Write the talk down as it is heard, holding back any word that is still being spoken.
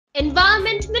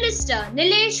Environment Minister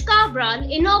Nilesh Cabral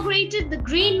inaugurated the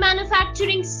green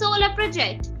manufacturing solar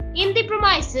project in the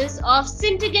premises of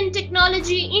Syntegon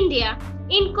Technology India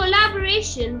in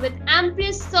collaboration with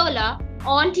Amplus Solar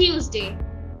on Tuesday.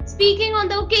 Speaking on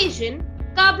the occasion,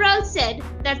 Cabral said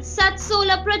that such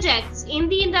solar projects in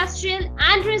the industrial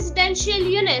and residential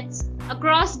units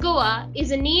across Goa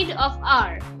is a need of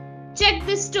hour. Check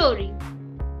this story.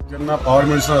 Power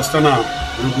Minister असताना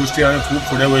ह्यो गोष्टी हांवें खूब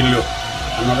फुडें वयल्यो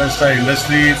आनी म्हाका दिसता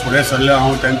इंडस्ट्री फुडें सरल्या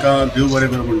हांव तांकां देव बरें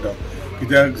कर म्हणटा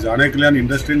कित्याक जाणें कडल्यान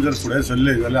इंडस्ट्रीन जर फुडें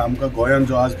सरले जाल्यार आमकां गोंयांत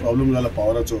जो आज प्रॉब्लम जाला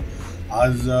पावराचो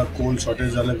आज कोल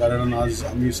शॉर्टेज जाल्या कारणान आज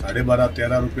आमी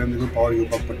 12.5-13 रुपयान देखून पावर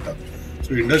घेवपाक पडटा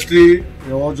सो इंडस्ट्री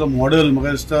हो जो मॉडल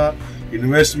म्हाका दिसता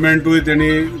इन्वेस्टमेंटूय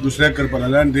तेणी दुसऱ्याक करपाक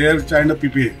लागला आनी they have सायन्ड a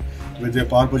PPA with the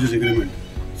power purchase agreement.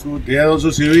 So they are also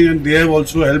saving and they have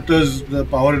also helped us, the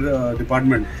power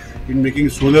department, in making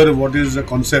solar what is a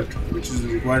concept which is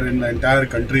required in the entire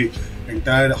country,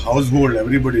 entire household,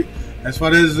 everybody. As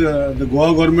far as the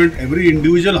Goa government, every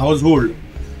individual household,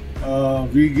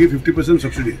 we give 50%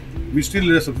 subsidy. We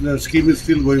still, the scheme is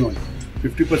still going on.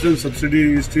 50% subsidy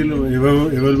is still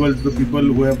available to the people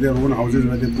who have their own houses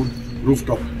where they put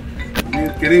rooftop.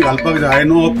 I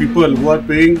know of people who are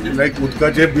paying like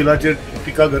उदकाचे बिलाचे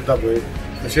टिका करता पळय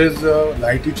तशेंच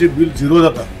लायटीचे bill zero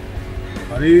जाता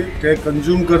आनी ते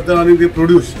कंज्यूम करता आनी ते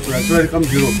produce so that's why come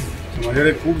zero so म्हाजे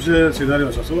कडेन खुबशे सिनारियो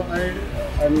आसा सो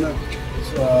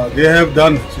they have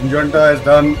done सिंजंटा has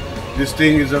done this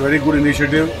thing is a very good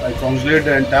initiative. I congratulate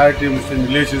the entire team. Mr.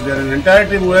 Nilesh is there and the entire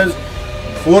team who has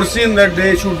foreseen that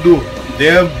they should do.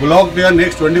 They have blocked their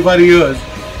next 25 years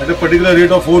at a particular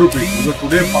rate of 4 rupees. So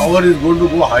today power is going to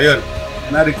go higher.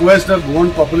 And I request the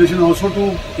Goan population also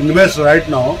to invest right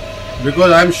now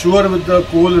because I am sure with the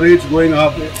coal rates going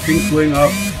up, things going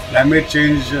up, climate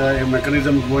change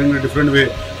mechanism going in a different way,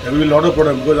 there will be a lot of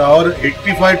problem because our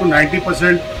 85 to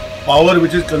 90% power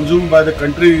which is consumed by the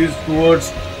country is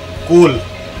towards coal.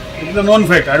 It is a known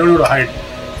fact. I don't know to hide.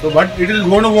 So, but it is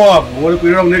going to go up over a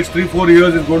period of next 3-4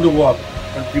 years. It's going to go up.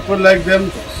 And people like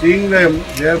them, seeing them,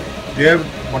 they have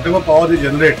whatever power they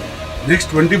generate.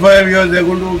 Next 25 years, they are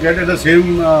going to get at the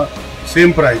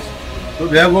same price. So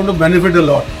they are going to benefit a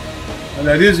lot. And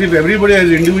that is, if everybody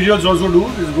as individuals also do,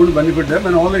 it's going to benefit them.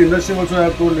 And all the industry also, I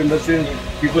have told industry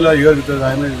people are here because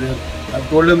I am there. I have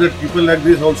told them that people like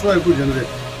this also have to generate.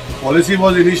 The policy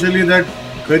was initially that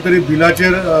kaitari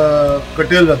bilacher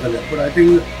curtail jatale, but I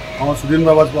think Sudhin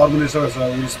Baba's power minister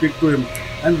will speak to him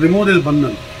and remove this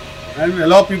bandhan and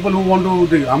allow people who want to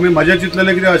think. Ame maja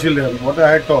chitlale kide ashile what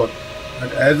I had thought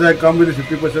that as I come with a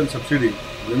 50% subsidy,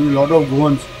 there will be a lot of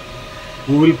Goans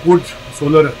who will put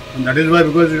solar, and that is why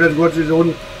because it has got its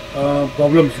own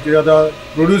problems. It आता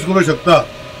produce करू शकता,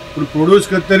 पण produce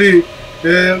करतरी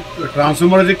ते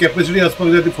transformer capacity असपाक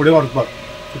जाय ती फुडें व्हरपाक.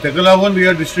 So तेका लागून we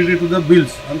are distributed to the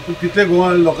bills. आणि तितले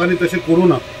गोवा लोकांनी तशें करू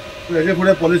ना. So हेजे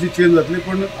फुडें पॉलिसी चेंज जातली,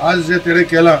 पण आज जे तेणे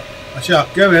केला अशें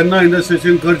आख्ख्या वेर्ना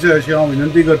इंडस्ट्रीन करचें अशें हांव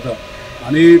विनंती करता.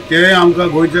 आनी ते आमकां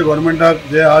गोंयच्या गव्हर्मेंटाक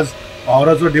जे आज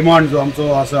पावराचो डिमांड जो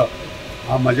आमचो आसा,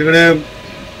 म्हाजे कडेन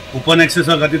ओपन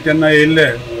एक्सेसा खातीर तेन्ना येयल्ले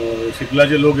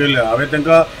चिखलाचे लोक येयले हांवें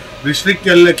तांकां रिस्ट्रिक्ट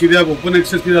केल्ले कित्याक ओपन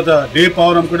एक्सेस कितें जाता डे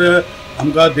पावर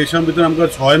आमकां देशां भितर आमकां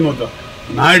सोय मेवता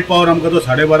नायट पावर आमकां तो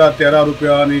 12.5-13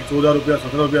 रुपया आनी 14 रुपया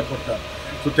 17 रुपया पडटा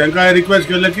सो तांकां हांवें रिक्वेस्ट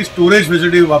केल्लें की स्टोरेज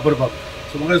फेसिलिटी वापरपाक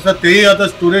सो म्हाका दिसता तेय आतां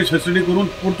स्टोरेज फेसिलिटी करून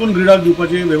परतून ग्रिडाक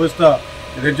दिवपाची वेवस्था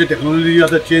तेंची टॅक्नोलॉजी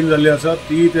आतां चेंज जाल्ली आसा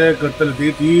ती ते करतले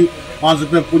ती 5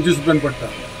 रुपया 25 रुपयान पडटा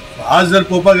आज जर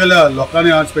पळोवपाक गेल्यार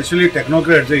लोकांनी आज स्पेशली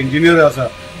टेक्नोक्रेट जे इंजिनियर आसा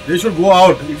they should go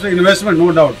out. It's an investment,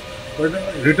 no doubt, but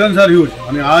returns are huge.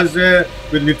 I mean, as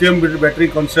with lithium battery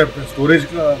concept, storage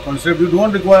concept, you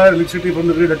don't require electricity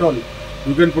from the grid at all.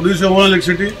 You can produce your own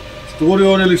electricity, store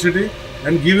your own electricity,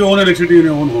 and give your own electricity in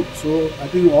your own home. So I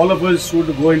think all of us should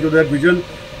go into that vision.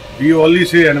 We only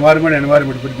say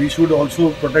environment, but we should also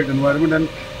protect environment. And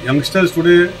youngsters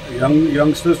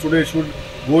today should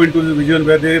go into the vision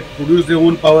where they produce their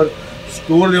own power,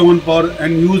 store their own power,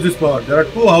 and use this power. There are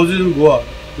 2 houses in Goa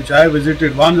which I have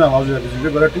visited, one house I have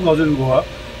visited, there are 2 houses in Goa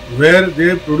where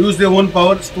they produce their own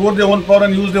power, store their own power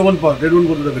and use their own power. They don't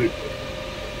go to the grid.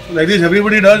 So like this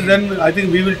everybody does, then I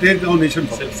think we will take our nation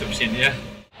forward. Self-sufficient, yeah.